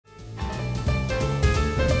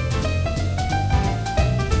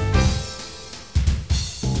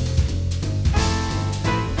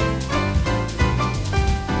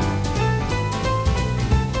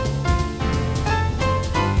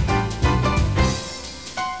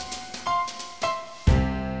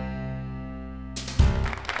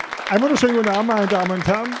Einen wunderschönen guten Abend, meine Damen und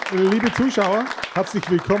Herren, liebe Zuschauer, herzlich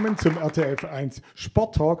willkommen zum RTF 1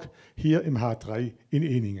 Sporttalk hier im H3 in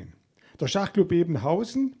Ehningen. Der Schachclub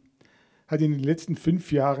Bebenhausen hat in den letzten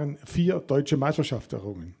 5 Jahren 4 deutsche Meisterschaften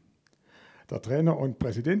errungen. Der Trainer und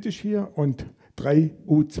Präsident ist hier und 3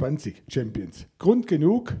 U20-Champions. Grund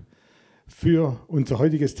genug für unser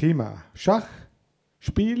heutiges Thema. Schach,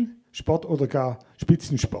 Spiel, Sport oder gar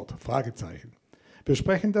Spitzensport? Fragezeichen. Wir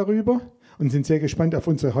sprechen darüber und sind sehr gespannt auf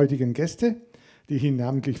unsere heutigen Gäste, die ich Ihnen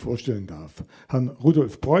namentlich vorstellen darf. Herrn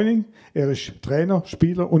Rudolf Bräuning, er ist Trainer,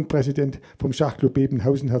 Spieler und Präsident vom Schachclub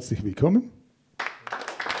Bebenhausen. Herzlich willkommen.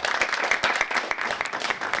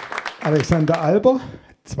 Alexander Alber,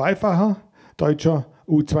 zweifacher Deutscher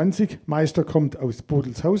U20-Meister, kommt aus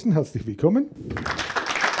Bodelshausen. Herzlich willkommen.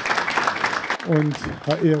 Und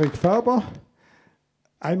Herr Erik Faerber,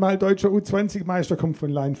 einmal Deutscher U20-Meister, kommt von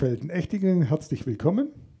Leinfelden-Echterdingen. Herzlich willkommen.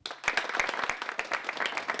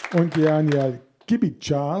 Und Danijel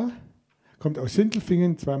Gibicar kommt aus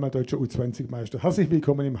Sindelfingen, zweimal Deutscher U20-Meister. Herzlich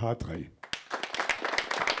willkommen im H3.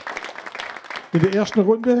 In der ersten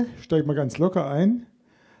Runde steigen wir ganz locker ein.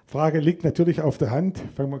 Frage liegt natürlich auf der Hand.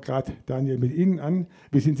 Fangen wir gerade, Danijel, mit Ihnen an.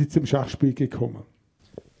 Wie sind Sie zum Schachspiel gekommen?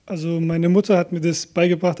 Also meine Mutter hat mir das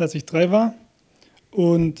beigebracht, als ich 3 war.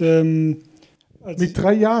 Und mit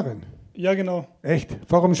 3 Jahren? Ja, genau. Echt?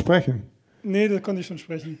 Warum sprechen? Nee, da konnte ich schon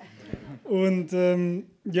sprechen. Und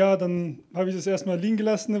ja, dann habe ich das erstmal liegen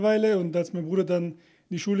gelassen eine Weile. Und als mein Bruder dann in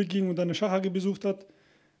die Schule ging und dann eine Schach AG besucht hat,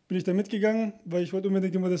 bin ich da mitgegangen, weil ich wollte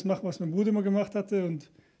unbedingt immer das machen, was mein Bruder immer gemacht hatte.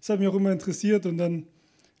 Und das hat mich auch immer interessiert. Und dann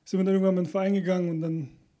sind wir dann irgendwann in den Verein gegangen und dann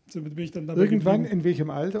bin ich dann dabei Irgendwann, geblieben. in welchem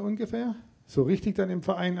Alter ungefähr? So richtig dann im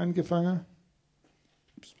Verein angefangen?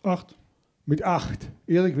 8. Mit 8.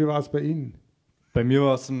 Erik, wie war es bei Ihnen? Bei mir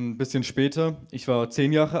war es ein bisschen später. Ich war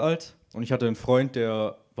 10 Jahre alt und ich hatte einen Freund,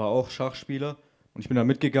 der war auch Schachspieler. Und ich bin dann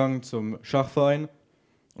mitgegangen zum Schachverein.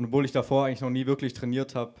 Und obwohl ich davor eigentlich noch nie wirklich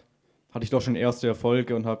trainiert habe, hatte ich doch schon erste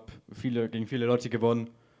Erfolge und habe gegen viele Leute gewonnen.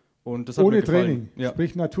 Und das hat Ohne mir gefallen. Training, Ja.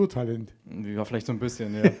 sprich Naturtalent. Ja, vielleicht so ein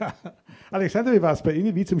bisschen, ja. Alexander, wie war es bei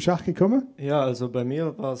Ihnen? Wie zum Schach gekommen? Ja, also bei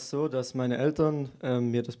mir war es so, dass meine Eltern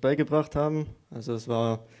mir das beigebracht haben. Also es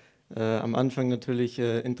war am Anfang natürlich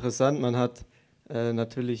interessant. Man hat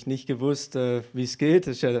natürlich nicht gewusst, wie es geht,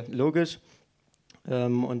 ist ja logisch.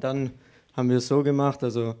 Und dann haben wir es so gemacht,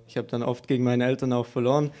 also ich habe dann oft gegen meine Eltern auch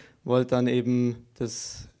verloren, wollte dann eben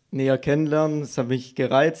das näher kennenlernen. Es hat mich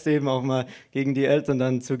gereizt, eben auch mal gegen die Eltern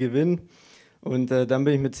dann zu gewinnen. Und dann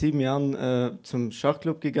bin ich mit 7 Jahren zum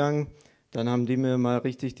Schachclub gegangen. Dann haben die mir mal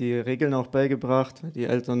richtig die Regeln auch beigebracht. Die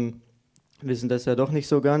Eltern wissen das ja doch nicht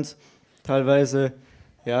so ganz, teilweise.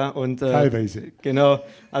 Ja, und, Teilweise. Genau,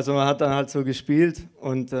 also man hat dann halt so gespielt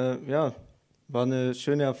und ja, war eine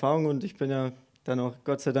schöne Erfahrung und ich bin ja dann auch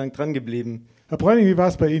Gott sei Dank dran geblieben. Herr Bräuning, wie war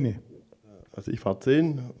es bei Ihnen? Also ich war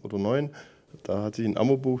 10 oder 9, da hat sich ein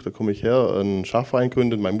Ammerbuch, da komme ich her, einen Schachverein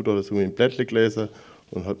gegründet. Meine Mutter hat das irgendwie im Blättle gelesen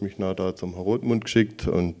und hat mich da zum Herr Rothmund geschickt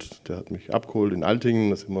und der hat mich abgeholt in Altingen.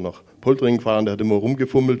 Da sind wir nach Poltringen gefahren, der hat immer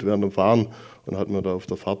rumgefummelt während dem Fahren und hat mir da auf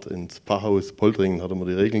der Fahrt ins Pfarrhaus Poltringen, hat er mir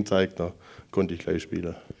die Regeln gezeigt, da konnte ich gleich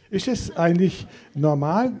spielen. Ist es eigentlich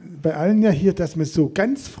normal bei allen ja hier, dass man so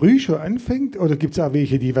ganz früh schon anfängt? Oder gibt es auch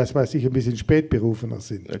welche, die, was weiß ich, ein bisschen spätberufener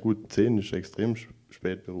sind? Ja gut, 10 ist extrem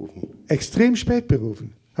spät berufen. Extrem spät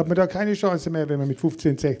berufen? Hat man da keine Chance mehr, wenn man mit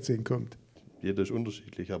 15, 16 kommt? Jeder ist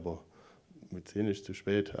unterschiedlich, aber mit 10 ist zu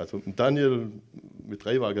spät. Also Danijel mit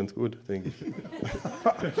 3 war ganz gut, denke ich.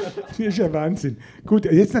 Das ist ja Wahnsinn. Gut,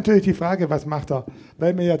 jetzt natürlich die Frage, was macht er?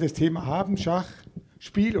 Weil wir ja das Thema haben, Schach,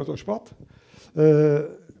 Spiel oder Sport.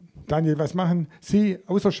 Danijel, was machen Sie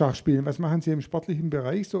außer Schachspielen? Was machen Sie im sportlichen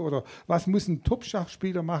Bereich so? Oder was muss ein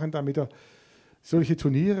Top-Schachspieler machen, damit er solche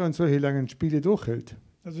Turniere und solche langen Spiele durchhält?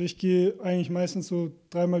 Also ich gehe eigentlich meistens so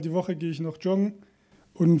 3-mal die Woche gehe ich noch joggen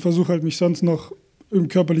und versuche halt mich sonst noch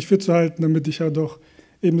körperlich fit zu halten, damit ich halt auch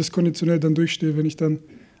eben das konditionell dann durchstehe, wenn ich dann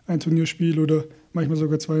ein Turnier spiele oder manchmal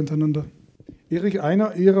sogar 2 hintereinander. Erich,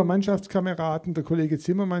 einer Ihrer Mannschaftskameraden, der Kollege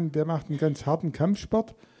Zimmermann, der macht einen ganz harten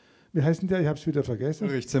Kampfsport. Wie heißt denn der? Ich habe es wieder vergessen.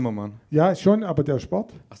 Erich Zimmermann. Ja, schon, aber der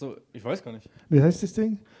Sport? Achso, ich weiß gar nicht. Wie heißt das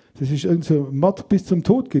Ding? Das ist irgend so Mord bis zum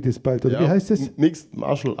Tod geht es bald, oder Ja, wie heißt das? Mixed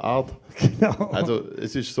Martial Art. Genau. Also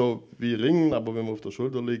es ist so wie Ringen, aber wenn man auf der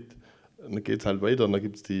Schulter liegt, dann geht es halt weiter. Und dann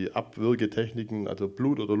gibt es die Abwürgetechniken, also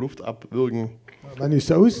Blut- oder Luft abwürgen. Wann ist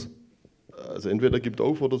es aus? Also entweder gibt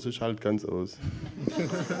auf oder es ist halt ganz aus.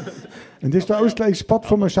 Und das ist der Ausgleichssport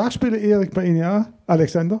vom Schachspieler, Erik, bei Ihnen, ja?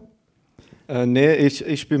 Alexander? Nee,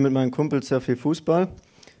 ich spiele mit meinen Kumpels sehr viel Fußball.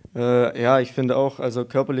 Ja, ich finde auch, also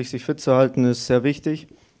körperlich sich fit zu halten ist sehr wichtig.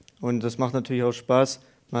 Und das macht natürlich auch Spaß,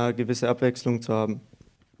 mal eine gewisse Abwechslung zu haben.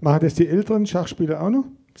 Machen das die älteren Schachspieler auch noch?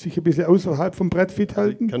 sich ein bisschen außerhalb vom Brett fit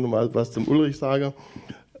halten? Ich kann noch mal was zum Ulrich sagen.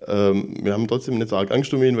 Wir haben trotzdem nicht so arg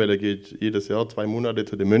Angst um ihn, weil er geht jedes Jahr 2 Monate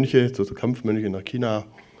zu den Mönchen, zu so Kampfmönchen nach China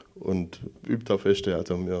und übt da Feste.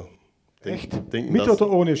 Also wir denken, mit oder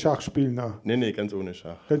ohne Schach spielen? Nee, ganz ohne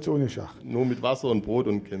Schach. Ganz ohne Schach. Nur mit Wasser und Brot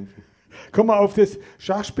und kämpfen. Kommen wir auf das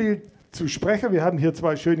Schachspiel zu sprechen. Wir haben hier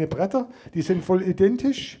 2 schöne Bretter, die sind voll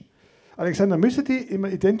identisch. Alexander, müssen die immer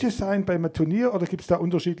identisch sein beim Turnier oder gibt es da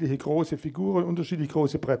unterschiedliche große Figuren, unterschiedlich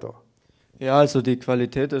große Bretter? Ja, also die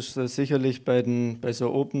Qualität ist sicherlich bei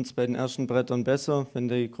so Opens, bei den ersten Brettern besser, wenn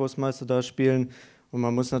die Großmeister da spielen. Und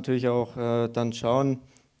man muss natürlich auch dann schauen,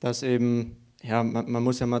 dass eben, ja, man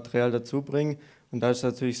muss ja Material dazu bringen. Und da ist es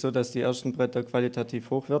natürlich so, dass die ersten Bretter qualitativ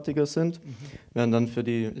hochwertiger sind, während dann für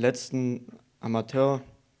die letzten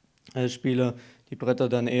Amateurspieler die Bretter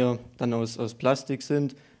dann eher aus Plastik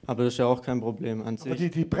sind. Aber das ist ja auch kein Problem an sich. Aber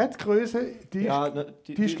die Brettgröße, die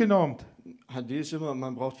ist genormt. Die ist immer,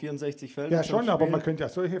 man braucht 64 Felder. Ja schon, aber man könnte ja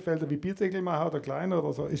solche Felder wie Bierdeckel machen oder kleiner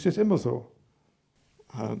oder so. Ist das immer so?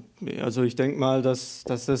 Also ich denke mal, dass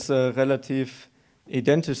das relativ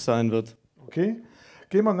identisch sein wird. Okay.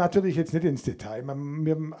 Gehen wir natürlich jetzt nicht ins Detail.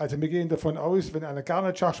 Wir gehen davon aus, wenn einer gar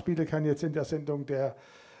nicht Schach spielen kann jetzt in der Sendung, der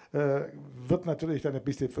wird natürlich dann ein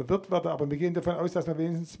bisschen verwirrt werden, aber wir gehen davon aus, dass man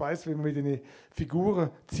wenigstens weiß, wie man mit den Figuren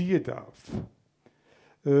ziehen darf.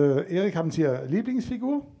 Erik, haben Sie eine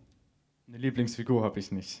Lieblingsfigur? Eine Lieblingsfigur habe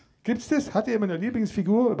ich nicht. Gibt's das? Hat jemand eine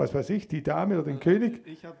Lieblingsfigur? Was weiß ich, die Dame oder den König?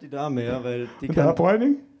 Ich habe die Dame, ja, weil die Und der Herr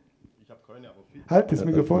Bräuning? Ich habe keine, aber viele. Halt das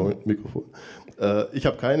Mikrofon. Mikrofon. Ich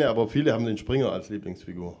habe keine, aber viele haben den Springer als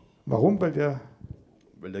Lieblingsfigur. Warum? Weil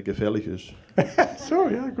der gefährlich ist. So,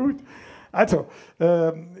 ja, gut. Also,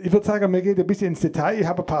 ich würde sagen, wir gehen ein bisschen ins Detail. Ich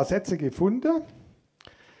habe ein paar Sätze gefunden.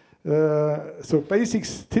 So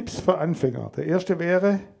Basics, Tipps für Anfänger. Der erste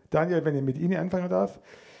wäre, Danijel, wenn ich mit Ihnen anfangen darf,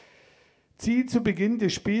 zieh zu Beginn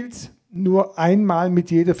des Spiels nur einmal mit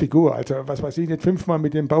jeder Figur. Also, was weiß ich, nicht 5-mal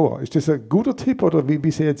mit dem Bauer. Ist das ein guter Tipp oder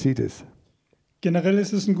wie sehen Sie das? Generell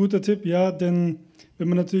ist es ein guter Tipp, ja, denn wenn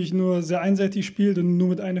man natürlich nur sehr einseitig spielt und nur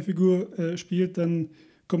mit einer Figur spielt, dann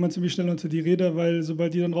kommt man ziemlich schnell unter die Räder, weil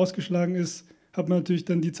sobald die dann rausgeschlagen ist, hat man natürlich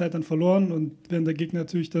dann die Zeit dann verloren und wenn der Gegner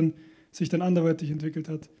natürlich dann sich dann anderweitig entwickelt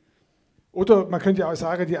hat. Oder man könnte ja auch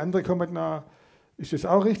sagen, die andere kommt nach, ist das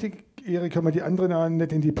auch richtig, Erik, kann man die anderen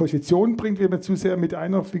nicht in die Position bringen, wenn man zu sehr mit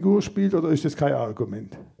einer Figur spielt, oder ist das kein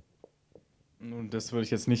Argument? Nun, das würde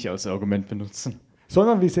ich jetzt nicht als Argument benutzen.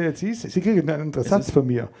 Sondern, wie Sie jetzt siehst, Sie kriegen einen anderen Satz von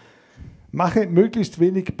mir. Mache möglichst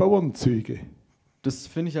wenig Bauernzüge. Das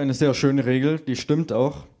finde ich eine sehr schöne Regel, die stimmt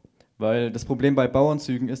auch, weil das Problem bei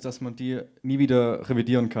Bauernzügen ist, dass man die nie wieder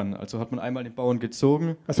revidieren kann. Also hat man einmal den Bauern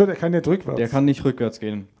gezogen. Achso, der kann nicht rückwärts. Der kann nicht rückwärts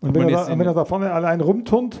gehen. Und wenn er da vorne allein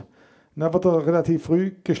rumturnt, dann wird er relativ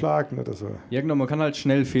früh geschlagen oder so. Ja genau, man kann halt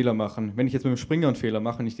schnell Fehler machen. Wenn ich jetzt mit dem Springer einen Fehler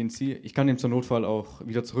mache und ich den ziehe, ich kann den zur Notfall auch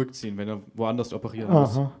wieder zurückziehen, wenn er woanders operieren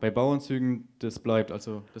muss. Bei Bauernzügen, das bleibt.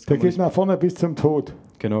 Also, das der geht nach vorne bis zum Tod.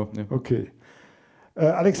 Genau. Ja. Okay.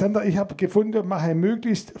 Alexander, ich habe gefunden, mache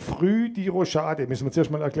möglichst früh die Rochade. Müssen wir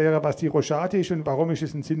zuerst mal erklären, was die Rochade ist und warum ist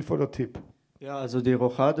es ein sinnvoller Tipp? Ja, also die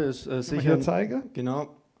Rochade ist sicher... Hier zeigen? Genau,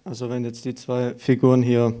 also wenn jetzt die 2 Figuren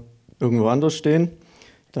hier irgendwo anders stehen,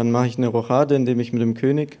 dann mache ich eine Rochade, indem ich mit dem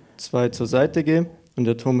König 2 zur Seite gehe und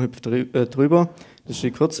der Turm hüpft drüber. Das ist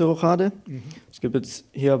die kurze Rochade. Es gibt jetzt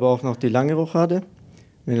hier aber auch noch die lange Rochade.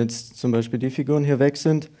 Wenn jetzt zum Beispiel die Figuren hier weg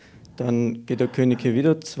sind, dann geht der König hier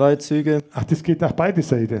wieder 2 Züge. Ach, das geht nach beiden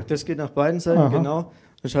Seiten? Das geht nach beiden Seiten, genau.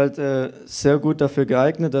 Das ist halt sehr gut dafür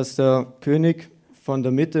geeignet, dass der König von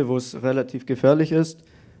der Mitte, wo es relativ gefährlich ist,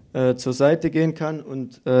 zur Seite gehen kann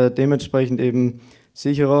und dementsprechend eben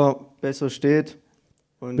sicherer, besser steht.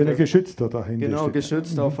 Und, wenn er geschützter dahinter genau, steht.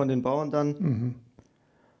 geschützt auch von den Bauern dann.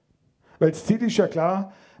 Weil das Ziel ist ja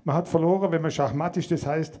klar, man hat verloren, wenn man schachmatt ist, das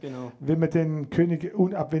heißt, wenn man den König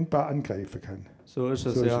unabwendbar angreifen kann. So ist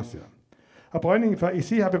es, ja. Herr Bräuning,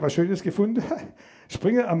 ich habe was Schönes gefunden.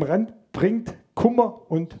 Springen am Rand bringt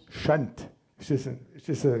Kummer und Schand. Ist das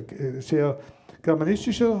ein sehr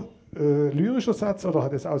germanistischer, lyrischer Satz oder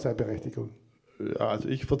hat das auch seine Berechtigung? Ja, also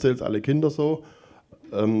ich erzähle es alle Kinder so.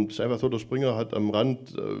 Es ist einfach so, der Springer hat am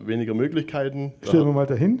Rand weniger Möglichkeiten. Stellen wir mal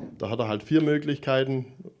dahin. Da hat er halt 4 Möglichkeiten,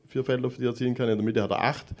 4 Felder, auf die er ziehen kann. In der Mitte hat er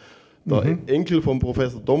 8. Der Enkel vom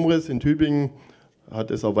Professor Domres in Tübingen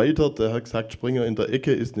hat es erweitert. Er hat gesagt, Springer in der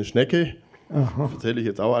Ecke ist eine Schnecke. Das erzähle ich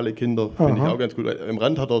jetzt auch alle Kinder. Finde ich auch ganz gut. Im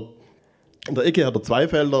Rand hat er, in der Ecke hat er 2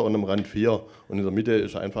 Felder und am Rand 4. Und in der Mitte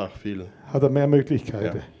ist einfach viel. Hat er mehr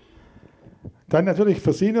Möglichkeiten. Ja. Dann natürlich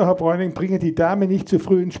für Sie noch, Herr Bräuning, bringen die Dame nicht zu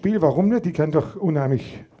früh ins Spiel. Warum nicht? Die kann doch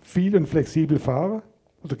unheimlich viel und flexibel fahren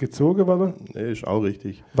oder gezogen werden. Nee, ist auch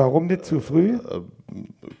richtig. Warum nicht zu früh?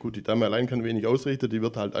 Gut, die Dame allein kann wenig ausrichten, die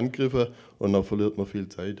wird halt angegriffen und dann verliert man viel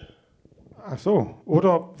Zeit. Ach so.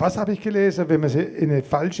 Oder was habe ich gelesen, wenn man sie in eine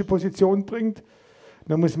falsche Position bringt,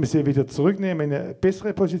 dann muss man sie wieder zurücknehmen in eine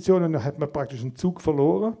bessere Position und dann hat man praktisch einen Zug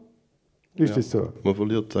verloren. Ist das so? Man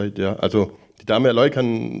verliert Zeit, ja. Also die Dame allein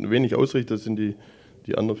kann wenig ausrichten, das sind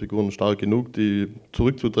die anderen Figuren stark genug, die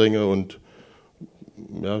zurückzudrängen und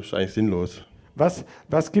ja, ist eigentlich sinnlos.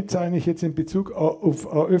 Was gibt es eigentlich jetzt in Bezug auf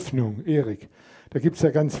Eröffnung, Erik? Da gibt es ja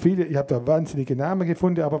ganz viele, ich habe da wahnsinnige Namen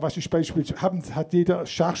gefunden, aber was ist beispielsweise, hat jeder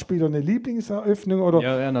Schachspieler eine Lieblingseröffnung? Oder?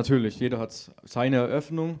 Ja, natürlich, jeder hat seine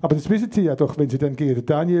Eröffnung. Aber das wissen Sie ja doch, wenn Sie dann gegen den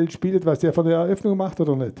Danijel spielen, was der von der Eröffnung macht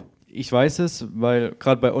oder nicht? Ich weiß es, weil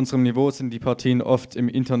gerade bei unserem Niveau sind die Partien oft im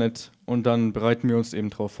Internet und dann bereiten wir uns eben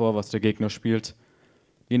darauf vor, was der Gegner spielt.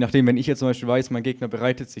 Je nachdem, wenn ich jetzt zum Beispiel weiß, mein Gegner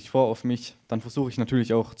bereitet sich vor auf mich, dann versuche ich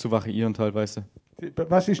natürlich auch zu variieren teilweise.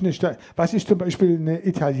 Was ist zum Beispiel eine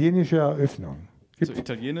italienische Eröffnung? So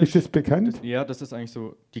italienisch, ist das bekannt? Ja, das ist eigentlich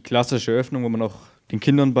so die klassische Eröffnung, wo man auch den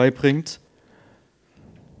Kindern beibringt.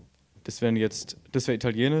 Das wäre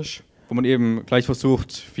italienisch, wo man eben gleich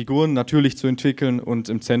versucht, Figuren natürlich zu entwickeln und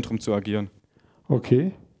im Zentrum zu agieren.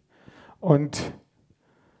 Okay. Und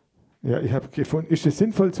ja, ich habe gefunden, ist es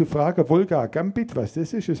sinnvoll zu fragen, Volga Gambit, was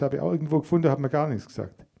das ist? Das habe ich auch irgendwo gefunden, hat mir gar nichts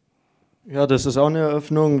gesagt. Ja, das ist auch eine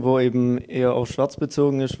Eröffnung, wo eben eher auf Schwarz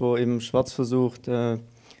bezogen ist, wo eben Schwarz versucht,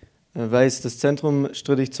 Weiß das Zentrum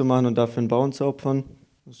strittig zu machen und dafür einen Bauern zu opfern.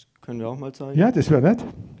 Das können wir auch mal zeigen. Ja, das wäre nett.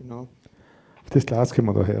 Genau. Das Glas können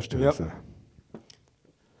wir da herstellen. Ja. So.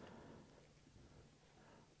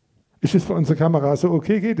 Ist es für unsere Kamera so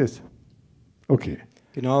okay? Geht es? Okay.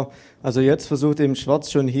 Genau. Also jetzt versucht eben Schwarz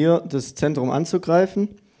schon hier das Zentrum anzugreifen.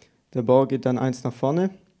 Der Bauer geht dann eins nach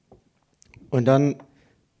vorne. Und dann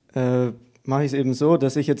mache ich es eben so,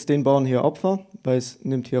 dass ich jetzt den Bauern hier opfer. Weiß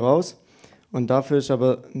nimmt hier raus. Und dafür ist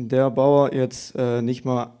aber der Bauer jetzt nicht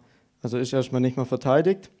mal, also ist erstmal nicht mal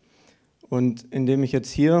verteidigt. Und indem ich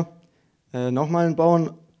jetzt hier nochmal einen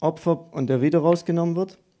Bauern opfer und der wieder rausgenommen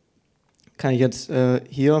wird, kann ich jetzt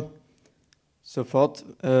hier sofort,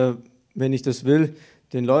 wenn ich das will,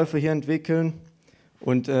 den Läufer hier entwickeln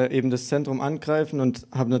und eben das Zentrum angreifen und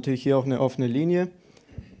habe natürlich hier auch eine offene Linie.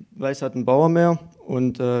 Weiß hat einen Bauer mehr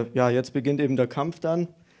und ja, jetzt beginnt eben der Kampf dann.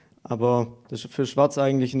 Aber das ist für Schwarz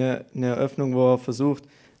eigentlich eine Eröffnung, wo er versucht,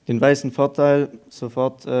 den weißen Vorteil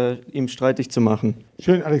sofort ihm streitig zu machen.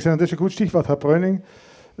 Schön, Alexander, das ist ein gutes Stichwort, Herr Bräuning.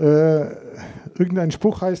 Irgendein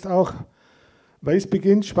Spruch heißt auch, Weiß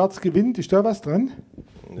beginnt, Schwarz gewinnt. Ist da was dran?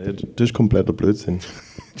 Nee, das ist kompletter Blödsinn.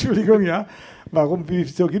 Entschuldigung, ja. Warum,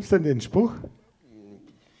 wieso gibt es denn den Spruch?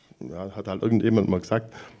 Ja, hat halt irgendjemand mal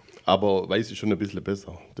gesagt. Aber Weiß ist schon ein bisschen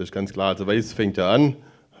besser. Das ist ganz klar. Also Weiß fängt ja an,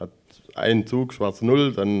 hat einen Zug, Schwarz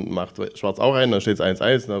 0, dann macht Schwarz auch einen, dann steht es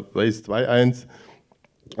 1-1, dann Weiß 2-1.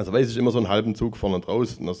 Also Weiß ist immer so einen halben Zug vorne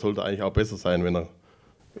draus und das sollte eigentlich auch besser sein, wenn er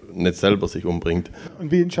nicht selber sich umbringt. Und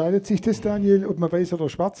wie entscheidet sich das, Daniel, ob man Weiß oder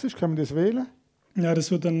Schwarz ist? Kann man das wählen? Ja,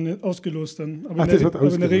 das wird dann ausgelost dann. Aber, Ach,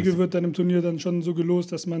 in der Regel wird dann im Turnier dann schon so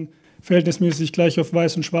gelost, dass man verhältnismäßig gleich auf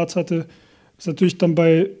Weiß und Schwarz hatte. Das ist natürlich dann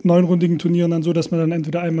bei 9-rundigen Turnieren dann so, dass man dann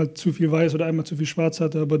entweder einmal zu viel Weiß oder einmal zu viel Schwarz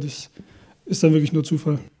hatte, aber das ist dann wirklich nur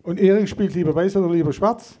Zufall. Und Erik spielt lieber Weiß oder lieber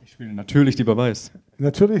Schwarz? Ich spiele natürlich lieber Weiß.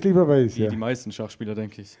 Natürlich lieber Weiß, Wie ja. die meisten Schachspieler,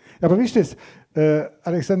 denke ich. Aber wie ist das?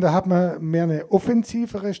 Alexander, hat man mehr eine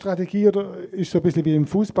offensivere Strategie oder ist so ein bisschen wie im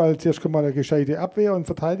Fußball, zuerst kommt mal eine gescheite Abwehr und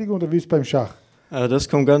Verteidigung oder wie ist es beim Schach? Das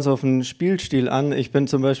kommt ganz auf den Spielstil an. Ich bin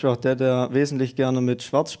zum Beispiel auch der wesentlich gerne mit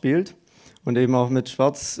Schwarz spielt und eben auch mit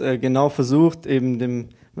Schwarz genau versucht, eben dem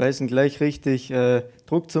Weißen gleich richtig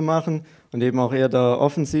Druck zu machen und eben auch eher der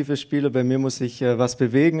offensive Spieler. Bei mir muss ich was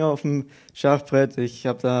bewegen auf dem Schachbrett.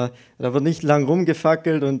 Da wird nicht lang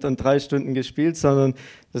rumgefackelt und 3 Stunden gespielt, sondern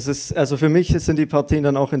das ist, also für mich sind die Partien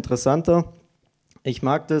dann auch interessanter. Ich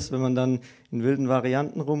mag das, wenn man dann in wilden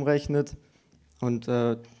Varianten rumrechnet und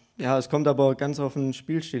ja, es kommt aber ganz auf den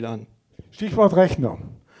Spielstil an. Stichwort Rechner.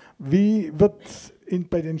 Wie wird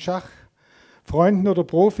bei den Schachfreunden oder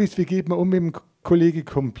Profis, wie geht man um mit dem Kollege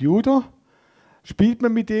Computer? Spielt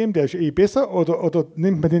man mit dem, der ist eh besser, oder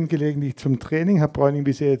nimmt man den gelegentlich zum Training? Herr Bräuning,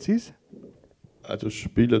 wie es jetzt ist? Also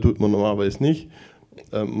Spiele tut man normalerweise nicht.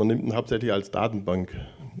 Man nimmt ihn hauptsächlich als Datenbank.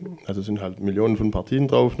 Also sind halt Millionen von Partien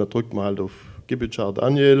drauf, da drückt man halt auf Gibicar,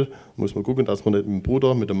 Danijel, muss man gucken, dass man nicht mit dem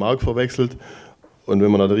Bruder, mit dem Mark verwechselt. Und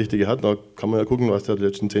wenn man da der Richtige hat, dann kann man ja gucken, was der die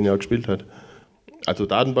letzten 10 Jahre gespielt hat. Also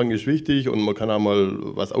Datenbank ist wichtig und man kann auch mal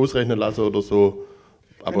was ausrechnen lassen oder so.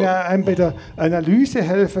 Aber kann ja einem bei der Analyse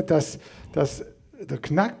helfen, dass der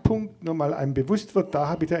Knackpunkt nochmal einem bewusst wird, da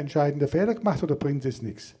habe ich der entscheidende Fehler gemacht oder bringt es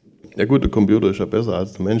nichts? Ja gut, der Computer ist ja besser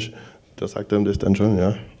als der Mensch, der sagt einem das dann schon,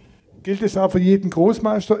 ja. Gilt das auch für jeden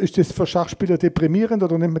Großmeister? Ist das für Schachspieler deprimierend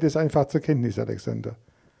oder nimmt man das einfach zur Kenntnis, Alexander?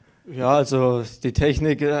 Ja, also die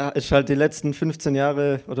Technik ist halt die letzten 15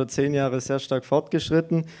 Jahre oder 10 Jahre sehr stark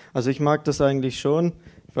fortgeschritten. Also ich mag das eigentlich schon.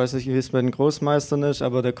 Ich weiß nicht, wie es bei den Großmeistern ist,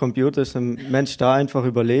 aber der Computer ist dem Mensch da einfach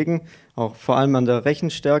überlegen. Auch vor allem an der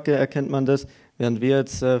Rechenstärke erkennt man das. Während wir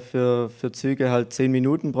jetzt für Züge halt 10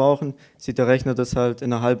 Minuten brauchen, sieht der Rechner das halt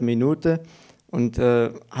in einer halben Minute und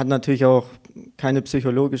hat natürlich auch keine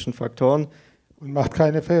psychologischen Faktoren. Und macht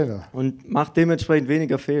keine Fehler. Und macht dementsprechend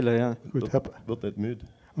weniger Fehler, ja. Gut, Wird nicht müde.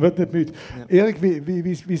 wird nicht müde. Ja. Erik,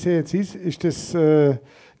 wie Sie jetzt ist das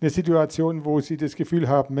eine Situation, wo Sie das Gefühl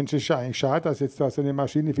haben, Mensch, ist ja eigentlich schade, dass jetzt da so eine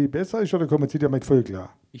Maschine viel besser ist, oder kommen Sie damit voll klar?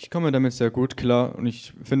 Ich komme damit sehr gut klar und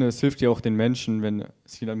ich finde, es hilft ja auch den Menschen, wenn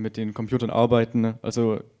sie dann mit den Computern arbeiten.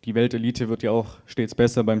 Also die Weltelite wird ja auch stets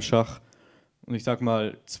besser beim Schach. Und ich sag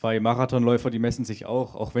mal, 2 Marathonläufer, die messen sich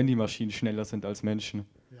auch wenn die Maschinen schneller sind als Menschen.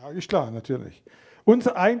 Ja, ist klar, natürlich.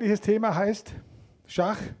 Unser eigentliches Thema heißt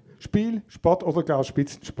Schach, Spiel, Sport oder gar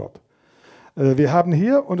Spitzensport. Wir haben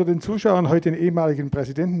hier unter den Zuschauern heute den ehemaligen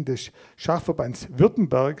Präsidenten des Schachverbands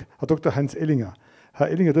Württemberg, Herr Dr. Hans Ellinger. Herr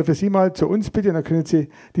Ellinger, dürfen Sie mal zu uns bitte, dann können Sie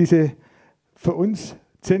diese für uns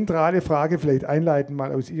zentrale Frage vielleicht einleiten,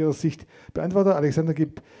 mal aus Ihrer Sicht beantworten. Alexander,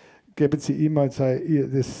 geben Sie ihm mal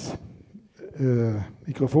das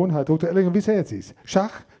Mikrofon. Herr Dr. Ellinger, wie sehen Sie es?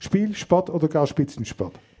 Schach, Spiel, Sport oder gar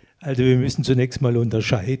Spitzensport? Also wir müssen zunächst mal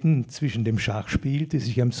unterscheiden zwischen dem Schachspiel, das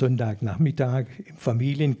ich am Sonntagnachmittag im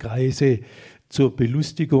Familienkreise zur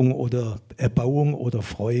Belustigung oder Erbauung oder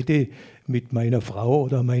Freude mit meiner Frau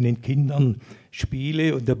oder meinen Kindern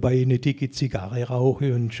spiele und dabei eine dicke Zigarre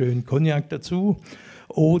rauche und einen schönen Cognac dazu,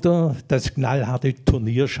 oder das knallharte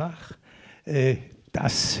Turnierschach,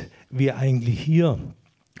 das wir eigentlich hier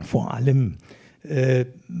vor allem,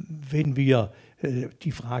 wenn wir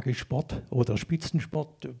die Frage Sport oder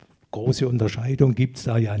Spitzensport, große Unterscheidung gibt es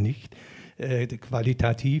da ja nicht,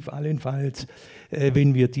 qualitativ allenfalls,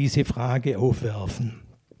 wenn wir diese Frage aufwerfen.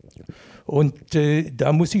 Und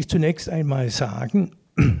da muss ich zunächst einmal sagen,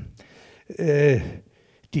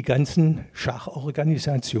 die ganzen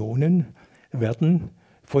Schachorganisationen werden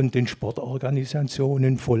von den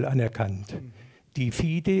Sportorganisationen voll anerkannt. Die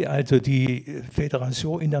FIDE, also die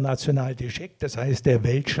Fédération Internationale de Schach, das heißt der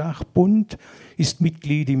Weltschachbund, ist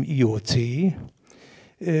Mitglied im IOC,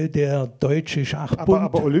 der Deutsche Schachbund.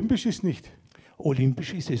 Aber olympisch ist nicht.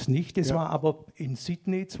 Olympisch ist es nicht, es Ja. war aber in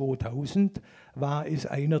Sydney 2000, war es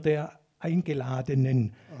einer der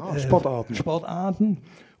eingeladenen Sportarten.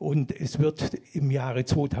 Und es wird im Jahre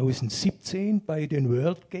 2017 bei den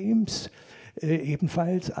World Games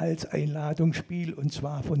ebenfalls als Einladungsspiel, und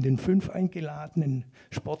zwar von den 5 eingeladenen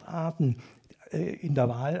Sportarten, in der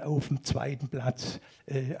Wahl auf dem 2. Platz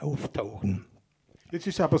auftauchen. Jetzt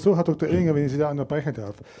ist es aber so, Herr Dr. Ellinger, wenn ich Sie da unterbrechen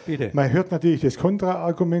darf. Bitte. Man hört natürlich das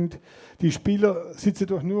Kontraargument, die Spieler sitzen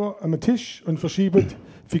doch nur am Tisch und verschieben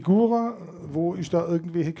Figuren. Wo ist da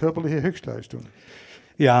irgendwelche körperliche Höchstleistung?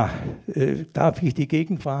 Ja, darf ich die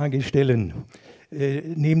Gegenfrage stellen?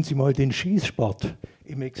 Nehmen Sie mal den Schießsport.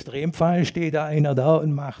 Im Extremfall steht da einer da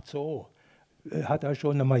und macht so. Hat da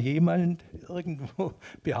schon einmal jemand irgendwo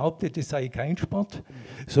behauptet, es sei kein Sport,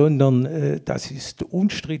 sondern das ist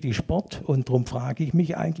unstrittig Sport. Und darum frage ich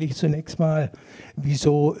mich eigentlich zunächst mal,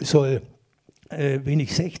 wieso soll, wenn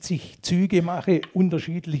ich 60 Züge mache,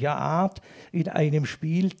 unterschiedlicher Art in einem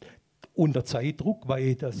Spiel, unter Zeitdruck,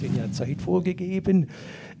 weil da sind ja Zeit vorgegeben,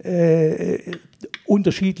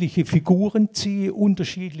 unterschiedliche Figuren ziehe,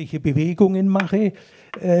 unterschiedliche Bewegungen mache.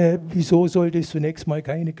 Wieso soll das zunächst mal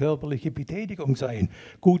keine körperliche Betätigung sein?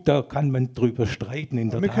 Gut, da kann man drüber streiten in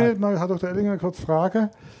der Wir können mal, Herr Dr. Ellinger, kurz fragen.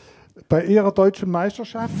 Bei Ihrer deutschen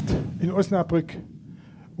Meisterschaft in Osnabrück,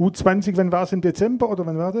 U20, wann war es, im Dezember oder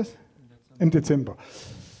wann war das? Im Dezember.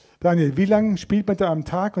 Daniel, wie lange spielt man da am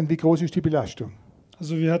Tag und wie groß ist die Belastung?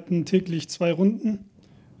 Also wir hatten täglich 2 Runden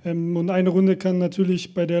und eine Runde kann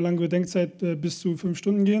natürlich bei der langen Bedenkzeit bis zu 5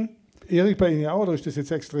 Stunden gehen. Erik, bei Ihnen auch, oder ist das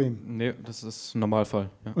jetzt extrem? Nee, das ist ein Normalfall.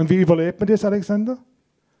 Ja. Und wie überlebt man das, Alexander?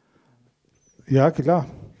 Ja, klar.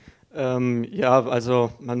 Ja, also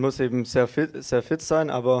man muss eben sehr fit sein,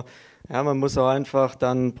 aber ja, man muss auch einfach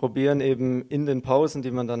dann probieren, eben in den Pausen,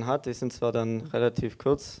 die man dann hat, die sind zwar dann relativ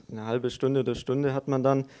kurz, eine halbe Stunde oder Stunde hat man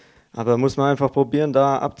dann, aber muss man einfach probieren,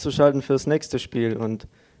 da abzuschalten fürs nächste Spiel und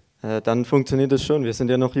dann funktioniert es schon, wir sind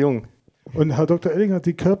ja noch jung. Und Herr Dr. Ellinger,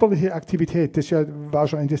 die körperliche Aktivität, das ist ja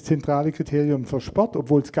wahrscheinlich das zentrale Kriterium für Sport,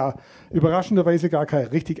 obwohl es überraschenderweise gar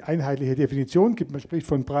keine richtig einheitliche Definition gibt. Man spricht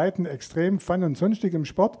von Breiten, Extrem, Fun und sonstigem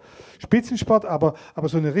Sport, Spitzensport, aber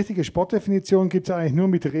so eine richtige Sportdefinition gibt es eigentlich nur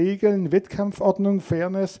mit Regeln, Wettkampfordnung,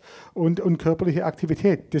 Fairness und körperliche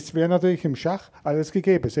Aktivität. Das wäre natürlich im Schach alles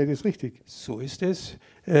gegeben, seht ihr das richtig? So ist es.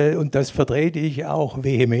 Und das vertrete ich auch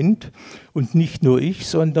vehement. Und nicht nur ich,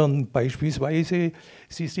 sondern beispielsweise,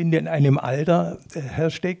 Sie sind in einem Alter,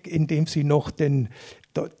 Herr Steck, in dem Sie noch den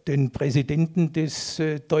Präsidenten des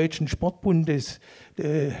Deutschen Sportbundes,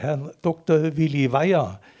 Herrn Dr. Willi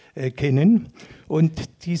Weyer, kennen.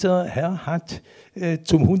 Und dieser Herr hat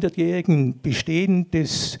zum 100-jährigen Bestehen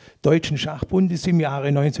des Deutschen Schachbundes im Jahre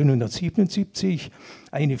 1977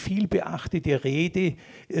 eine vielbeachtete Rede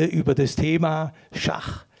über das Thema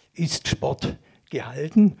Schach ist Sport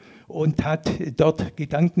gehalten und hat dort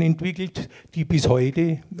Gedanken entwickelt, die bis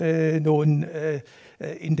heute nun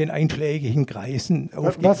in den einschlägigen Kreisen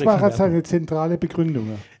aufgegriffen werden. Was war jetzt seine zentrale Begründung?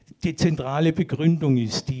 Die zentrale Begründung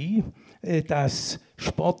ist die, dass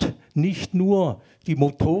Sport nicht nur die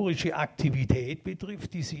motorische Aktivität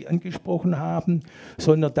betrifft, die Sie angesprochen haben,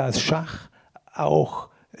 sondern dass Schach auch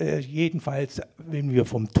jedenfalls, wenn wir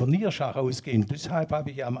vom Turnierschach ausgehen, deshalb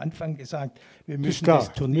habe ich ja am Anfang gesagt, wir müssen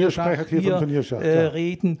das Turnierschach hier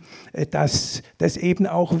reden, dass das eben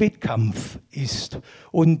auch Wettkampf ist.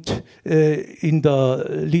 Und in der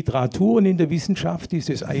Literatur und in der Wissenschaft ist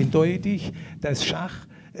es eindeutig, dass Schach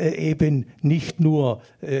eben nicht nur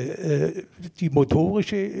die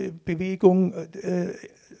motorische Bewegung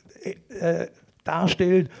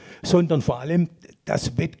darstellt, sondern vor allem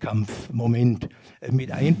das Wettkampfmoment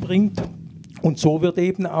mit einbringt. Und so wird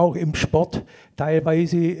eben auch im Sport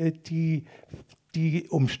teilweise die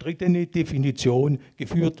umstrittene Definition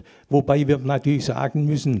geführt, wobei wir natürlich sagen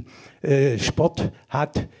müssen, Sport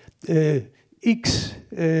hat x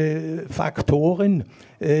Faktoren,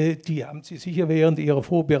 die haben Sie sicher während Ihrer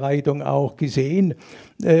Vorbereitung auch gesehen.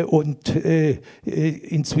 Und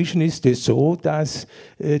inzwischen ist es so, dass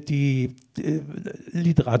die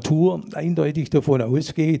Literatur eindeutig davon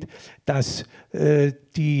ausgeht, dass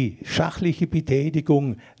die schachliche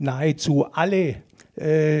Betätigung nahezu alle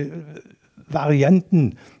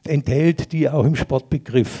Varianten enthält, die auch im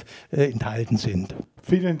Sportbegriff enthalten sind.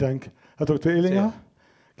 Vielen Dank, Herr Dr. Ellinger.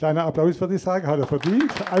 Kleiner Applaus würde ich sagen, hat er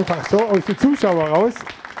verdient. Einfach so aus den Zuschauern raus.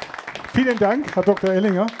 Vielen Dank, Herr Dr.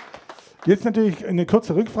 Ellinger. Jetzt natürlich eine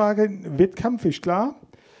kurze Rückfrage. Wettkampf ist klar.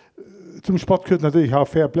 Zum Sport gehört natürlich auch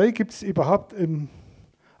Fairplay. Gibt es überhaupt im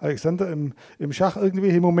Schach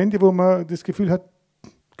irgendwelche Momente, wo man das Gefühl hat,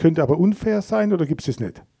 könnte aber unfair sein oder gibt es das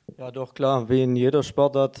nicht? Ja, doch klar. Wie in jeder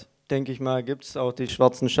Sportart, denke ich mal, gibt es auch die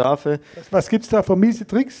schwarzen Schafe. Was gibt es da für miese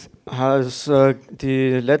Tricks? Die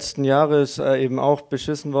letzten Jahre ist eben auch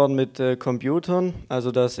beschissen worden mit Computern.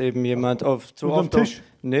 Also dass eben jemand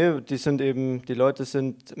die Leute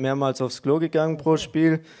sind mehrmals aufs Klo gegangen pro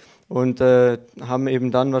Spiel und haben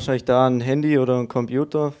eben dann wahrscheinlich da ein Handy oder einen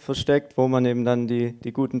Computer versteckt, wo man eben dann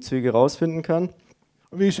die guten Züge rausfinden kann.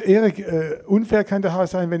 Wie ist Erik, unfair kann der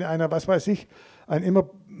Haus sein, wenn einer, was weiß ich, einen immer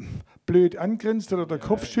blöd angrinst oder der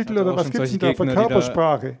Kopf schüttelt oder was gibt es denn da für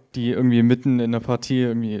Körpersprache? Die irgendwie mitten in der Partie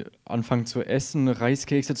irgendwie anfangen zu essen,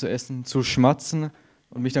 Reiskekse zu essen, zu schmatzen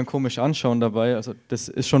und mich dann komisch anschauen dabei. Also das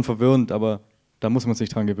ist schon verwirrend, aber da muss man sich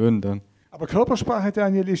dran gewöhnen dann. Aber Körpersprache,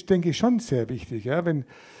 Daniel, ist, denke ich, schon sehr wichtig. Ja?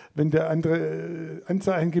 Wenn der andere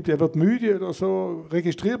Anzeichen gibt, er wird müde oder so,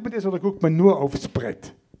 registriert man das oder guckt man nur aufs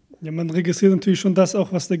Brett? Ja, man registriert natürlich schon das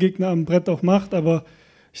auch, was der Gegner am Brett auch macht, aber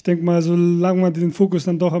ich denke mal, solange man den Fokus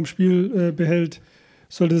dann doch am Spiel behält,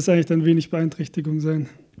 sollte das eigentlich dann wenig Beeinträchtigung sein.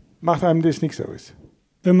 Macht einem das nichts aus?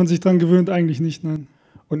 Wenn man sich daran gewöhnt, eigentlich nicht, nein.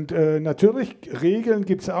 Und natürlich, Regeln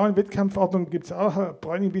gibt es auch, in Wettkampfordnung gibt es auch. Herr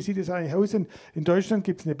Bräuning, wie sieht das eigentlich aus? In Deutschland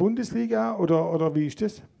gibt es eine Bundesliga oder wie ist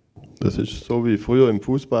das? Das ist so wie früher im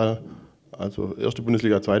Fußball. Also erste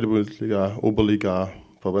Bundesliga, zweite Bundesliga, Oberliga,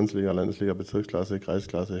 Verbandsliga, Landesliga, Bezirksklasse,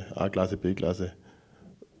 Kreisklasse, A-Klasse, B-Klasse.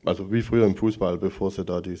 Also wie früher im Fußball, bevor sie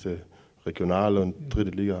da diese Regional- und dritte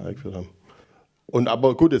Liga eingeführt haben.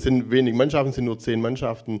 Aber gut, es sind wenig Mannschaften, es sind nur 10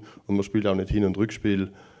 Mannschaften und man spielt auch nicht Hin- und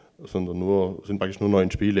Rückspiel, sondern sind praktisch nur 9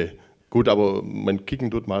 Spiele. Gut, aber man kicken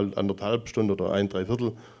tut mal 1,5 Stunden oder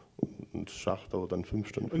 1,75 und Schach dauert dann 5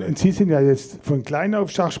 Stunden. Und Sie sind ja jetzt von klein auf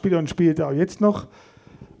Schachspieler und spielt auch jetzt noch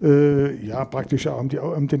praktisch auch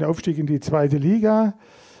um den Aufstieg in die zweite Liga.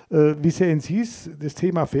 Wie sehen Sie es, das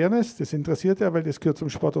Thema Fairness? Das interessiert ja, weil das gehört zum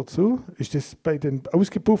Sport dazu. Ist das bei den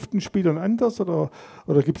ausgepufften Spielern anders oder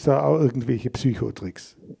gibt es da auch irgendwelche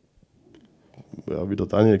Psychotricks? Ja, wie der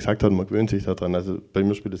Daniel gesagt hat, man gewöhnt sich daran. Also bei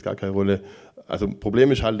mir spielt das gar keine Rolle. Also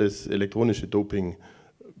Problem ist halt das elektronische Doping.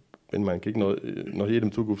 wenn mein Gegner nach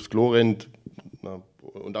jedem Zug aufs Klo rennt,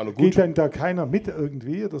 und auch noch gut. Geht dann da keiner mit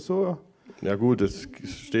irgendwie oder so? Ja gut, das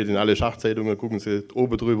steht in alle Schachzeitungen, gucken Sie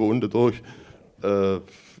oben drüber, unten durch.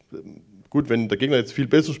 Gut, wenn der Gegner jetzt viel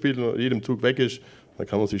besser spielt und nach jedem Zug weg ist, dann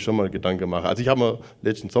kann man sich schon mal Gedanken machen. Also ich habe mir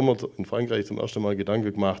letzten Sommer in Frankreich zum ersten Mal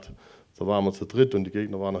Gedanken gemacht, da waren wir zu dritt und die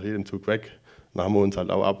Gegner waren nach jedem Zug weg. Dann haben wir uns halt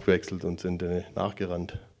auch abgewechselt und sind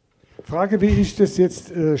nachgerannt. Frage, wie ist das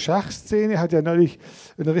jetzt? Schachszene hat ja neulich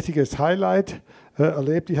ein richtiges Highlight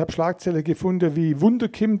erlebt. Ich habe Schlagzeile gefunden, wie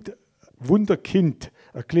Wunderkind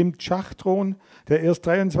erklimmt Schachthron. Der erst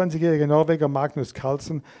 23-jährige Norweger Magnus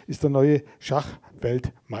Carlsen ist der neue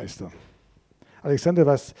Schachweltmeister. Alexander,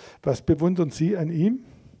 was bewundern Sie an ihm?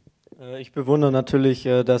 Ich bewundere natürlich,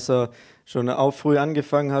 dass er schon auch früh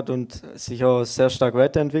angefangen hat und sich auch sehr stark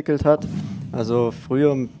weiterentwickelt hat. Also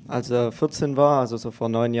früher, als er 14 war, also so vor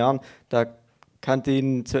 9 Jahren, da kannte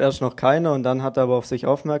ihn zuerst noch keiner und dann hat er aber auf sich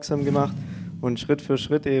aufmerksam gemacht und Schritt für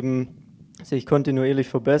Schritt eben sich kontinuierlich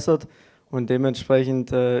verbessert und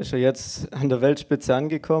dementsprechend ist er jetzt an der Weltspitze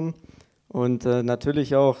angekommen und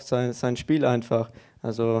natürlich auch sein Spiel einfach.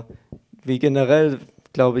 Also wie generell,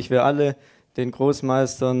 glaube ich, wir alle den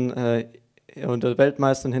Großmeistern und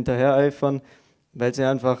Weltmeistern hinterhereifern, weil sie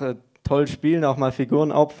einfach toll spielen, auch mal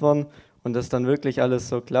Figuren opfern und das dann wirklich alles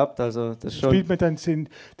so klappt. Also das schon. Spielt man dann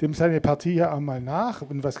dem seine Partie ja auch mal nach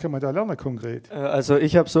und was kann man da lernen konkret? Also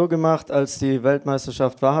ich habe so gemacht, als die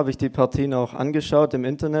Weltmeisterschaft war, habe ich die Partien auch angeschaut im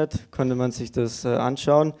Internet, konnte man sich das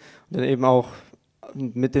anschauen und dann eben auch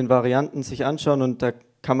mit den Varianten sich anschauen und da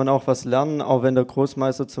kann man auch was lernen, auch wenn der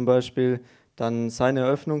Großmeister zum Beispiel dann seine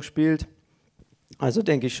Eröffnung spielt. Also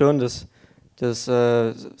denke ich schon, dass das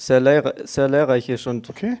sehr lehrreich ist.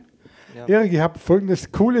 Und okay. Ja. Erik, ich habe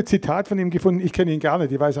folgendes coole Zitat von ihm gefunden. Ich kenne ihn gar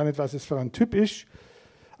nicht, ich weiß auch nicht, was es für ein Typ ist.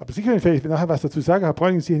 Aber sicher, wenn ich nachher was dazu sage, Herr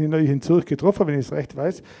Bräuning sich neulich in Zürich getroffen, wenn ich es recht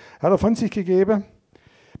weiß, hat er von sich gegeben,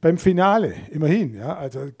 beim Finale, immerhin, ja,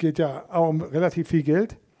 also geht ja auch um relativ viel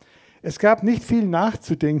Geld. Es gab nicht viel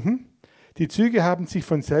nachzudenken, die Züge haben sich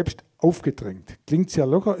von selbst aufgedrängt. Klingt sehr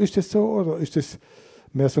locker, ist das so oder ist das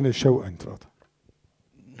mehr so eine Show-Antwort?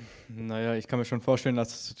 Naja, ich kann mir schon vorstellen,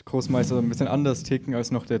 dass Großmeister ein bisschen anders ticken als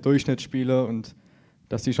noch der Durchschnittsspieler und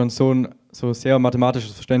dass die schon so sehr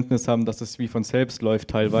mathematisches Verständnis haben, dass es wie von selbst läuft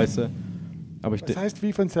teilweise. Aber was heißt,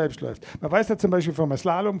 wie von selbst läuft? Man weiß ja zum Beispiel vom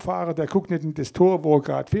Slalomfahrer, der guckt nicht in das Tor, wo er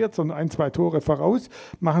gerade fährt, sondern 1, 2 Tore voraus.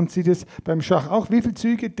 Machen Sie das beim Schach auch? Wie viele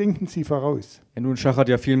Züge denken Sie voraus? Ja, nun, Schach hat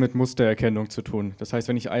ja viel mit Mustererkennung zu tun. Das heißt,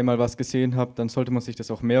 wenn ich einmal was gesehen habe, dann sollte man sich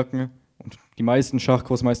das auch merken. Und die meisten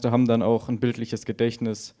Schachgroßmeister haben dann auch ein bildliches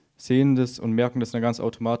Gedächtnis, sehen das und merken das dann ganz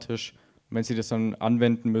automatisch. Und wenn sie das dann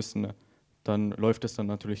anwenden müssen, dann läuft es dann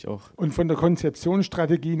natürlich auch. Und von der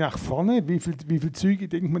Konzeptionsstrategie nach vorne, wie viel Züge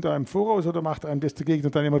denkt man da im Voraus oder macht einem das der Gegner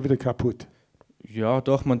dann immer wieder kaputt? Ja,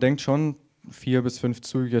 doch, man denkt schon 4 bis 5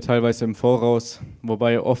 Züge teilweise im Voraus,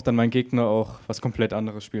 wobei oft dann mein Gegner auch was komplett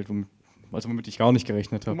anderes spielt, womit ich gar nicht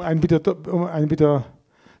gerechnet habe. Um einen wieder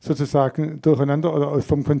sozusagen durcheinander oder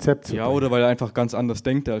vom Konzept zu bringen. Ja, oder weil er einfach ganz anders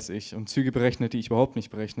denkt als ich und Züge berechnet, die ich überhaupt nicht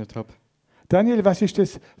berechnet habe. Danijel, was ist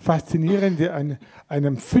das Faszinierende an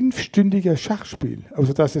einem 5-stündigen Schachspiel?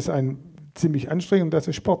 Außer dass es ein ziemlich anstrengend und dass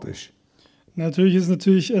es Sport ist. Natürlich ist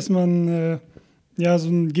es erstmal so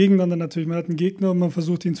ein Gegeneinander natürlich. Man hat einen Gegner und man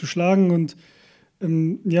versucht ihn zu schlagen und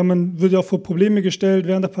man wird ja auch vor Probleme gestellt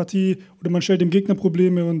während der Partie oder man stellt dem Gegner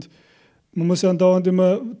Probleme und man muss ja andauernd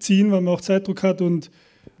immer ziehen, weil man auch Zeitdruck hat und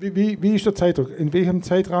Wie ist der Zeitdruck? In welchem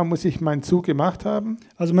Zeitraum muss ich meinen Zug gemacht haben?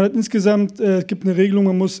 Also man hat insgesamt, es gibt eine Regelung,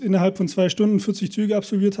 man muss innerhalb von 2 Stunden 40 Züge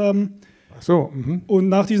absolviert haben. Ach so. Und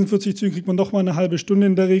nach diesen 40 Zügen kriegt man noch mal eine halbe Stunde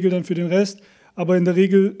in der Regel dann für den Rest. Aber in der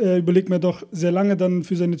Regel überlegt man doch sehr lange dann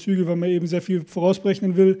für seine Züge, weil man eben sehr viel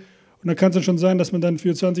vorausberechnen will. Und dann kann es dann schon sein, dass man dann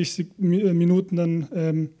für 20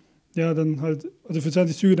 Minuten also für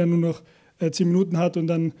 20 Züge dann nur noch 10 Minuten hat und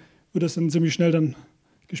dann wird das dann ziemlich schnell dann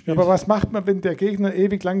gespielt. Aber was macht man, wenn der Gegner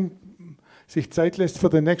ewig lang sich Zeit lässt für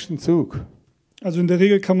den nächsten Zug? Also in der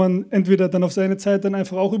Regel kann man entweder dann auf seine Zeit dann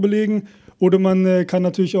einfach auch überlegen oder man kann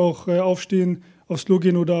natürlich auch aufstehen, aufs Klo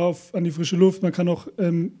gehen oder an die frische Luft. Man kann auch,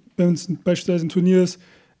 wenn es beispielsweise ein Turnier ist,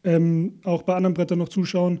 auch bei anderen Brettern noch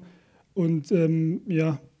zuschauen. Und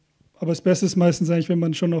aber das Beste ist meistens eigentlich, wenn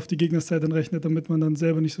man schon auf die Gegnerszeit dann rechnet, damit man dann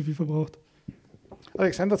selber nicht so viel verbraucht.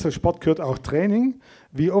 Alexander, zum Sport gehört auch Training.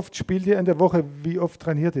 Wie oft spielt ihr in der Woche? Wie oft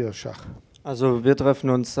trainiert ihr Schach? Also wir treffen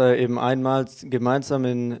uns eben einmal gemeinsam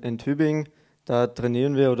in Tübingen. Da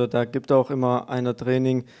trainieren wir oder da gibt auch immer einer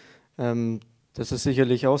Training. Das ist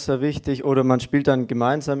sicherlich auch sehr wichtig. Oder man spielt dann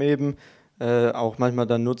gemeinsam eben, auch manchmal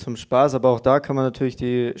dann nur zum Spaß. Aber auch da kann man natürlich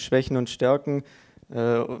die Schwächen und Stärken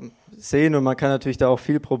sehen und man kann natürlich da auch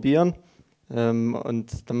viel probieren.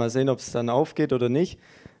 und dann mal sehen, ob es dann aufgeht oder nicht.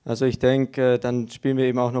 Also ich denke, dann spielen wir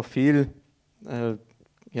eben auch noch viel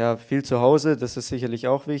zu Hause, das ist sicherlich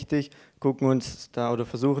auch wichtig, gucken uns da oder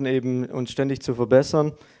versuchen eben uns ständig zu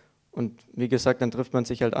verbessern und wie gesagt, dann trifft man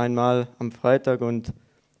sich halt einmal am Freitag und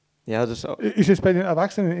ja, das ist es bei den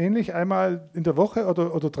Erwachsenen ähnlich, einmal in der Woche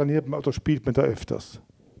oder trainiert man oder spielt man da öfters?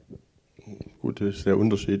 Gut, das ist sehr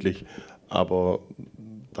unterschiedlich, aber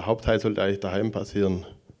der Hauptteil sollte eigentlich daheim passieren.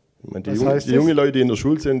 Ich meine, die jungen Leute, die in der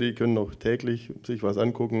Schule sind, die können noch täglich sich was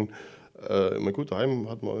angucken. Gut, daheim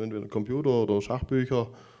hat man entweder Computer oder Schachbücher,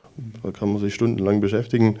 da kann man sich stundenlang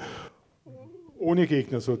beschäftigen. Ohne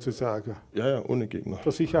Gegner sozusagen? Ja, ohne Gegner.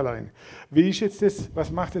 Für sich allein. Wie ist jetzt das,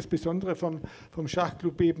 was macht das Besondere vom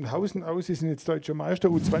Schachclub Bebenhausen aus? Sie sind jetzt Deutscher Meister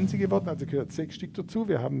U20 geworden, also gehört 6 Stück dazu.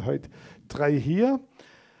 Wir haben heute 3 hier.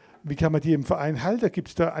 Wie kann man die im Verein halten? Gibt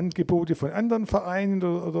es da Angebote von anderen Vereinen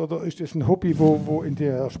oder ist das ein Hobby, wo in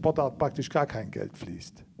der Sportart praktisch gar kein Geld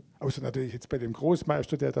fließt? Außer natürlich jetzt bei dem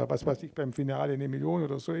Großmeister, der da, was weiß ich, beim Finale 1 Million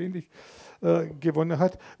oder so ähnlich gewonnen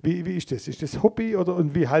hat. Wie ist das? Ist das Hobby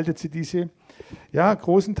und wie haltet Sie diese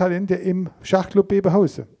großen Talente im Schachclub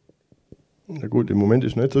Bebenhausen? Na gut, im Moment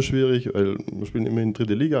ist es nicht so schwierig, weil wir spielen immerhin 3.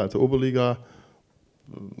 Liga, also Oberliga.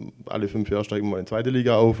 Alle 5 Jahre steigen wir in 2.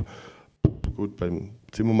 Liga auf. Gut, beim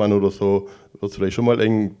Zimmermann oder so wird es vielleicht schon mal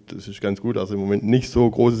eng, das ist ganz gut. Also im Moment nicht so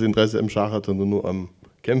großes Interesse im Schach hat, sondern nur am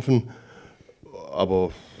Kämpfen.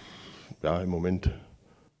 Aber ja, im Moment.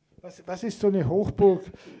 Was ist so eine Hochburg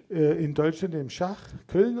in Deutschland im Schach?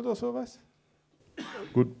 Köln oder sowas?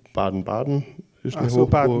 Gut, Baden-Baden ist eine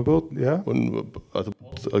Hochburg. Baden-Baden, ja. Und, also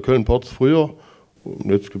Köln-Porz früher. Und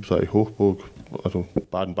jetzt gibt es eigentlich Hochburg, also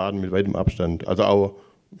Baden-Baden mit weitem Abstand. Also auch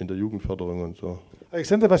in der Jugendförderung und so.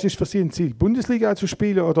 Alexander, was ist für Sie ein Ziel? Bundesliga zu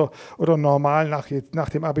spielen oder normal nach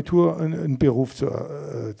dem Abitur einen Beruf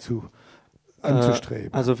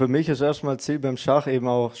anzustreben? Also für mich ist erstmal Ziel beim Schach eben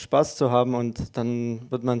auch Spaß zu haben und dann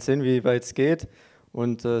wird man sehen, wie weit es geht.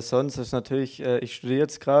 Und sonst ist natürlich, ich studiere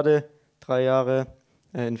jetzt gerade 3 Jahre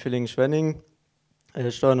in Villingen-Schwenning,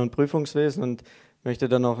 Steuern- und Prüfungswesen und möchte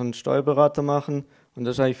dann auch einen Steuerberater machen. Und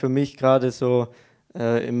das ist eigentlich für mich gerade so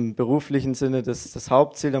im beruflichen Sinne das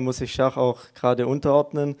Hauptziel. Da muss ich Schach auch gerade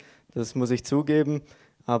unterordnen, das muss ich zugeben.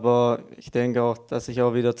 Aber ich denke auch, dass ich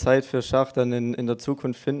auch wieder Zeit für Schach dann in der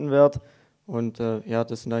Zukunft finden werde. Und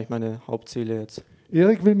das sind eigentlich meine Hauptziele jetzt.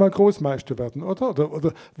 Erik will mal Großmeister werden, oder?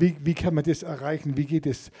 Oder wie kann man das erreichen? Wie geht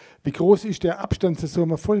es? Wie groß ist der Abstand zu so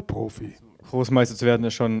einem Vollprofi? Großmeister zu werden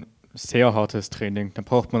ist schon sehr hartes Training. Da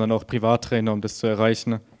braucht man dann auch Privattrainer, um das zu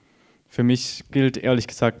erreichen. Für mich gilt ehrlich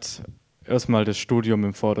gesagt erstmal das Studium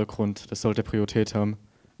im Vordergrund. Das sollte Priorität haben.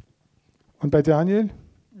 Und bei Danijel?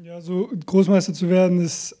 Ja, so Großmeister zu werden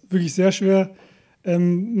ist wirklich sehr schwer.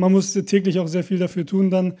 Man muss täglich auch sehr viel dafür tun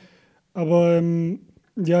dann. Aber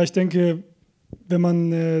ich denke, wenn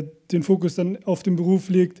man den Fokus dann auf den Beruf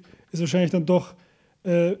legt, ist wahrscheinlich dann doch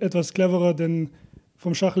etwas cleverer, denn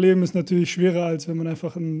vom Schachleben ist natürlich schwerer, als wenn man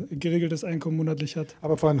einfach ein geregeltes Einkommen monatlich hat.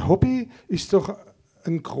 Aber für ein Hobby ist doch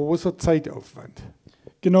ein großer Zeitaufwand.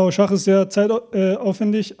 Genau, Schach ist sehr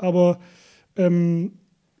zeitaufwendig, aber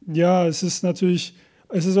es ist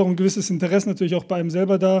auch ein gewisses Interesse natürlich auch bei einem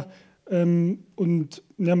selber da. Und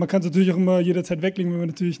man kann es natürlich auch immer jederzeit weglegen, wenn man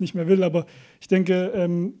natürlich nicht mehr will, aber ich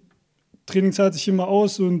denke, Training zahlt sich immer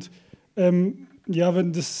aus und wenn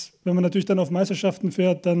man natürlich dann auf Meisterschaften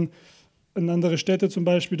fährt, dann in andere Städte zum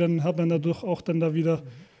Beispiel, dann hat man dadurch auch dann da wieder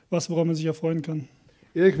was, woran man sich erfreuen kann.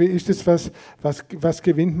 Irgendwie ist das was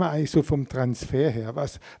gewinnt man eigentlich so vom Transfer her?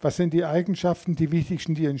 Was sind die Eigenschaften, die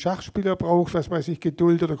wichtigsten, die ein Schachspieler braucht? Was weiß ich,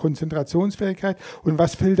 Geduld oder Konzentrationsfähigkeit? Und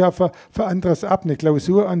was fällt da für anderes ab? Eine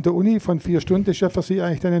Klausur an der Uni von 4 Stunden ist ja für Sie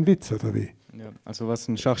eigentlich dann ein Witz, oder wie? Ja, also was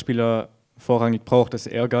ein Schachspieler vorrangig braucht, ist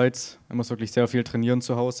Ehrgeiz. Er muss wirklich sehr viel trainieren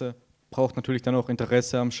zu Hause. Braucht natürlich dann auch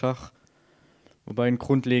Interesse am Schach. Wobei ein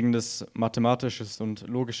grundlegendes mathematisches und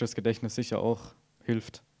logisches Gedächtnis sicher auch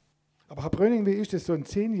hilft. Aber Herr Bräuning, wie ist das, so ein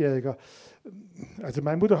 10-Jähriger? Also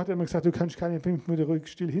meine Mutter hat immer gesagt, du kannst keine 5 Minuten ruhig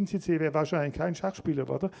still hinsitzen, wäre wahrscheinlich kein Schachspieler,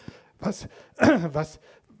 oder?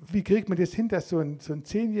 Wie kriegt man das hin, dass so ein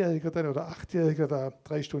 10-Jähriger dann oder 8-Jähriger da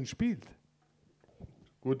 3 Stunden spielt?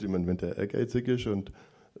 Gut, ich meine, wenn der ehrgeizig ist und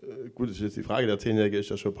gut, ist jetzt die Frage, der 10-Jährige ist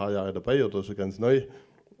ja schon ein paar Jahre dabei oder ist er ganz neu.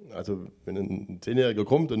 Also wenn ein 10-Jähriger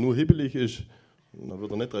kommt und nur hibbelig ist, dann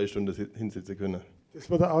wird er nicht 3 Stunden hinsitzen können. Das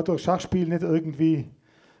wird er auch durch Schachspiel nicht irgendwie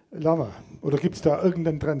lernen. Oder gibt es da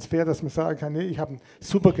irgendeinen Transfer, dass man sagen kann, nee, ich habe ein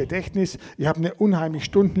super Gedächtnis, ich habe eine unheimlich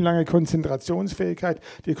stundenlange Konzentrationsfähigkeit,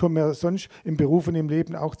 die kommt mir sonst im Beruf und im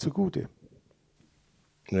Leben auch zugute?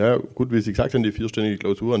 Ja, gut, wie Sie gesagt haben, die 4-stündige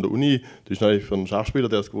Klausur an der Uni, die ist natürlich für einen Schachspieler,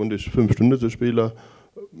 der es gewohnt ist, 5 Stunden zu spielen,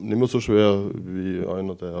 nicht mehr so schwer wie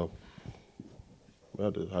einer, der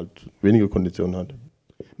ja, der halt weniger Konditionen hat.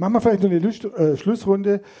 Machen wir vielleicht noch eine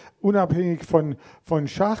Schlussrunde, unabhängig von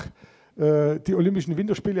Schach. Die Olympischen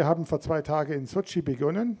Winterspiele haben vor 2 Tagen in Sotschi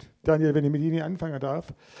begonnen. Danijel, wenn ich mit Ihnen anfangen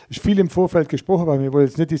darf. Es ist viel im Vorfeld gesprochen, aber wir wollen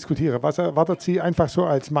jetzt nicht diskutieren. Was erwartet Sie einfach so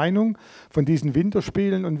als Meinung von diesen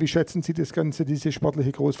Winterspielen und wie schätzen Sie das Ganze, diese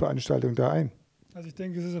sportliche Großveranstaltung da ein? Also ich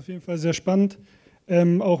denke, es ist auf jeden Fall sehr spannend,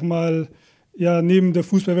 auch mal neben der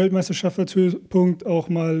Fußball-Weltmeisterschaft als Höhepunkt auch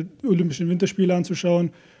mal Olympischen Winterspiele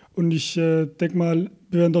anzuschauen. Und ich denke mal,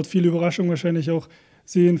 wir werden dort viele Überraschungen wahrscheinlich auch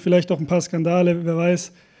sehen, vielleicht auch ein paar Skandale, wer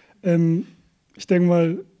weiß. Ich denke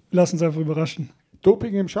mal, lass uns einfach überraschen.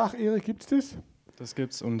 Doping im Schach, Erik, gibt es das? Das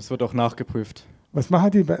gibt's und es wird auch nachgeprüft. Was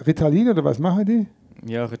machen die? Ritalin oder was machen die?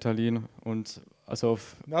 Ja, Ritalin und also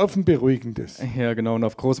auf Nervenberuhigendes. ja genau und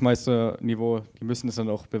auf Großmeisterniveau, die müssen es dann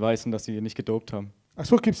auch beweisen, dass sie nicht gedopt haben.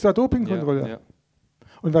 Achso, gibt es da Dopingkontrolle? Ja.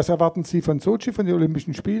 Und was erwarten Sie von Sotschi, von den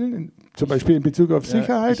Olympischen Spielen, zum Beispiel in Bezug auf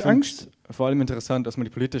Sicherheit, Angst? Vor allem interessant erstmal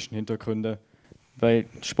die politischen Hintergründe. Bei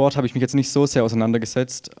Sport habe ich mich jetzt nicht so sehr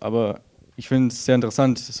auseinandergesetzt, aber ich finde es sehr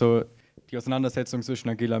interessant, so die Auseinandersetzung zwischen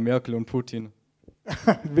Angela Merkel und Putin.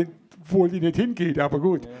 Obwohl die nicht hingeht, aber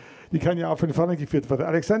gut. Ja. Die kann ja auch von vorne geführt werden.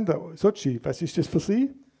 Alexander, Sotschi, was ist das für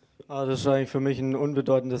Sie? Das ist eigentlich für mich ein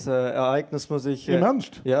unbedeutendes Ereignis, muss ich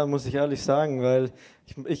ehrlich sagen, weil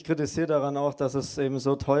ich kritisiere daran auch, dass es eben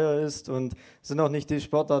so teuer ist und es sind auch nicht die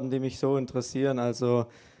Sportarten, die mich so interessieren. Also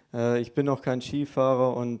ich bin auch kein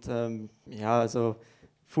Skifahrer und also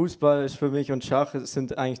Fußball ist für mich und Schach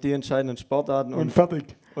sind eigentlich die entscheidenden Sportarten. Und fertig.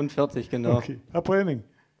 Und fertig, genau. Okay. Herr Bräuning.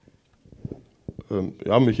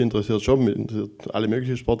 Ja, mich interessiert schon, mich interessiert alle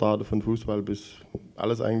möglichen Sportarten, von Fußball bis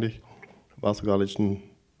alles eigentlich. War sogar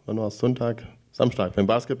Samstag beim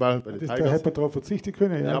Basketball, bei den Tigers. Da hätte man darauf verzichten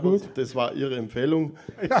können, ja gut. Das war Ihre Empfehlung.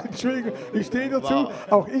 Ja, Entschuldigung, ich stehe dazu.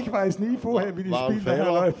 Auch ich weiß nie vorher, wie die Spiel nachher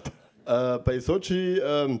läuft. Bei Sotschi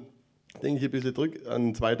denke ich ein bisschen zurück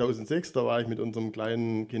an 2006, da war ich mit unserem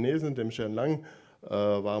kleinen Chinesen, dem Shen Lang,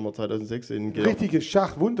 waren wir 2006 in Georgien. Richtiges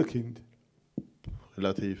Schachwunderkind.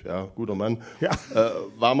 Relativ, ja, guter Mann. Ja.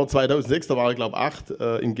 Waren wir 2006, da war ich glaube 8,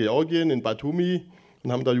 in Georgien, in Batumi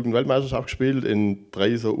und haben da Jugendweltmeisterschaft gespielt in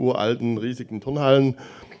 3 so uralten, riesigen Turnhallen.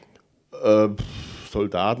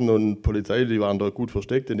 Soldaten und Polizei, die waren da gut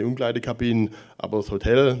versteckt in den Umkleidekabinen, aber das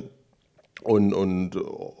Hotel und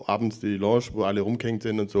abends die Lounge, wo alle rumgehängt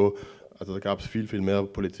sind und so, also da gab es viel, viel mehr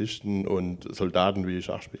Polizisten und Soldaten wie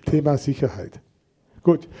Schachspieler. Thema Sicherheit.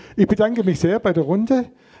 Gut, ich bedanke mich sehr bei der Runde.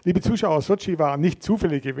 Liebe Zuschauer, Sotschi war nicht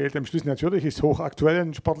zufällig gewählt. Am Schluss natürlich ist hochaktuell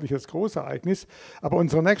ein sportliches Großereignis. Aber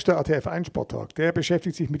unser nächster RTF1 Sporttalk, der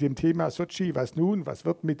beschäftigt sich mit dem Thema Sotschi. Was nun? Was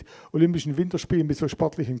wird mit Olympischen Winterspielen, mit so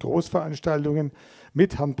sportlichen Großveranstaltungen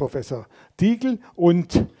mit Herrn Professor Diegel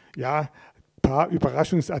und ein paar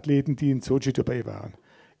Überraschungsathleten, die in Sotschi dabei waren.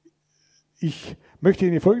 Ich möchte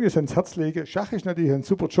Ihnen Folgendes ans Herz legen. Schach ist natürlich ein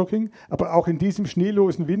super Jogging, aber auch in diesem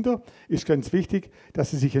schneelosen Winter ist ganz wichtig, dass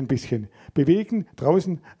Sie sich ein bisschen bewegen,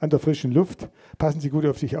 draußen an der frischen Luft. Passen Sie gut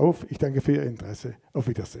auf sich auf. Ich danke für Ihr Interesse. Auf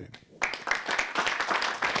Wiedersehen.